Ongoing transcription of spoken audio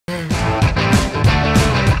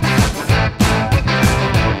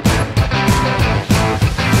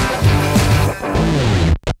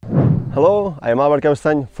Hello, I am Albert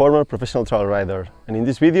Kamstein, former professional trail rider, and in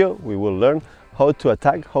this video we will learn how to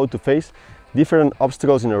attack, how to face different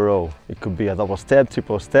obstacles in a row. It could be a double step,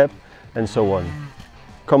 triple step, and so on.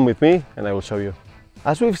 Come with me and I will show you.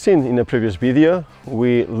 As we've seen in a previous video,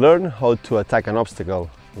 we learn how to attack an obstacle.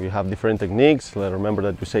 We have different techniques. Remember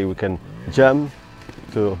that we say we can jump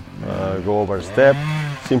to go over a step,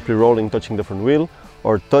 simply rolling, touching the front wheel,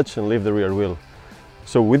 or touch and leave the rear wheel.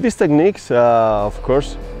 So with these techniques, of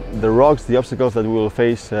course, the rocks, the obstacles that we will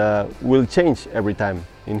face will change every time.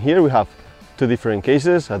 In here we have two different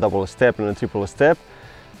cases, a double step and a triple step,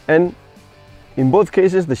 and in both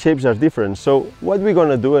cases the shapes are different. So what we're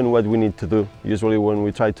gonna do and what we need to do usually when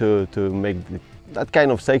we try to make that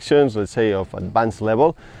kind of sections, let's say of advanced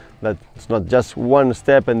level, that it's not just one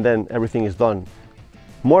step and then everything is done.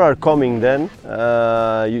 More are coming then.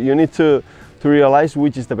 You need to realize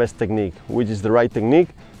which is the best technique, which is the right technique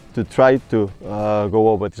to try to go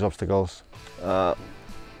over these obstacles.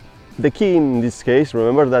 The key in this case,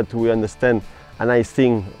 remember that we understand a nice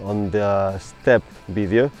thing on the step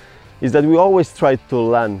video, is that we always try to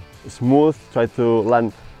land smooth, try to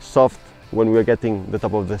land soft when we're getting the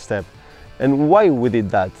top of the step. And why we did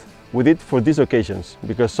that? We did for these occasions,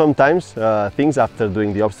 because sometimes things after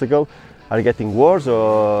doing the obstacle are getting worse,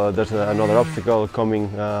 or there's another obstacle coming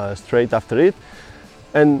straight after it.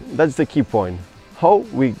 And that's the key point, how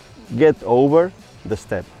we get over the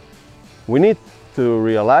step. We need to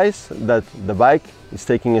realize that the bike is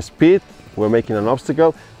taking a speed, we're making an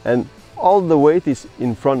obstacle, and all the weight is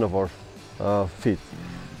in front of our feet.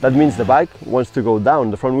 That means the bike wants to go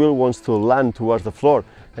down, the front wheel wants to land towards the floor,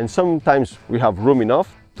 and sometimes we have room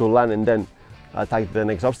enough to land and then attack the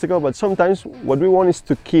next obstacle, but sometimes what we want is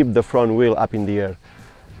to keep the front wheel up in the air.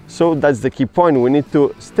 So that's the key point. We need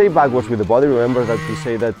to stay backwards with the body. Remember that we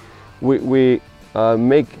say that we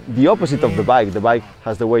make the opposite of the bike. The bike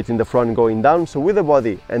has the weight in the front going down, so with the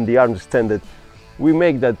body and the arms extended, we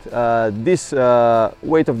make that this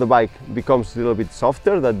weight of the bike becomes a little bit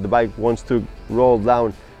softer, that the bike wants to roll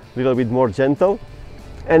down a little bit more gentle.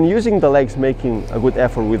 And using the legs, making a good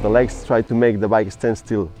effort with the legs, try to make the bike stand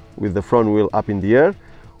still with the front wheel up in the air.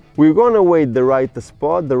 We're gonna wait the right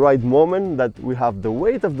spot, the right moment that we have the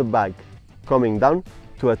weight of the bike coming down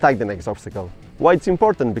to attack the next obstacle. Why it's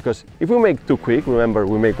important? Because if we make too quick, remember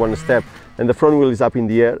we make one step and the front wheel is up in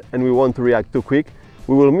the air and we want to react too quick,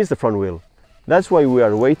 we will miss the front wheel. That's why we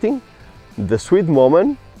are waiting the sweet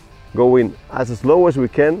moment, going as slow as we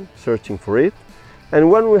can, searching for it.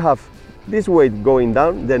 And when we have this weight going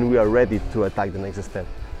down, then we are ready to attack the next step.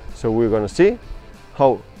 So we're gonna see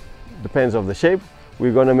how, depends on the shape,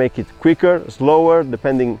 we're gonna make it quicker, slower,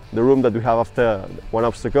 depending the room that we have after one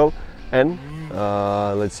obstacle, and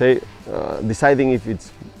let's say deciding if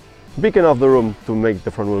it's big enough the room to make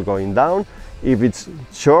the front wheel going down, if it's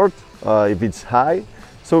short, if it's high.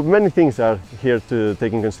 So many things are here to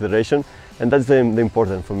take in consideration, and that's the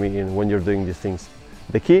important for me when you're doing these things.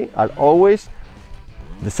 The key are always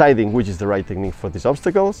deciding which is the right technique for these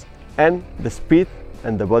obstacles and the speed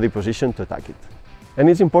and the body position to attack it. And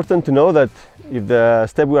it's important to know that if the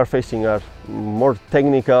step we are facing are more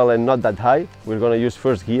technical and not that high, we're going to use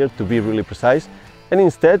first gear to be really precise. And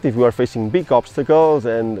instead, if we are facing big obstacles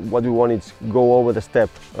and what we want is go over the step,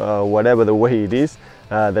 whatever the way it is,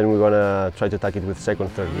 then we're going to try to attack it with second,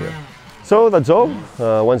 third gear. So that's all.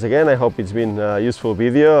 Once again, I hope it's been a useful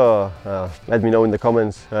video. Let me know in the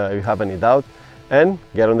comments if you have any doubt, and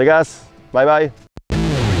get on the gas. Bye bye.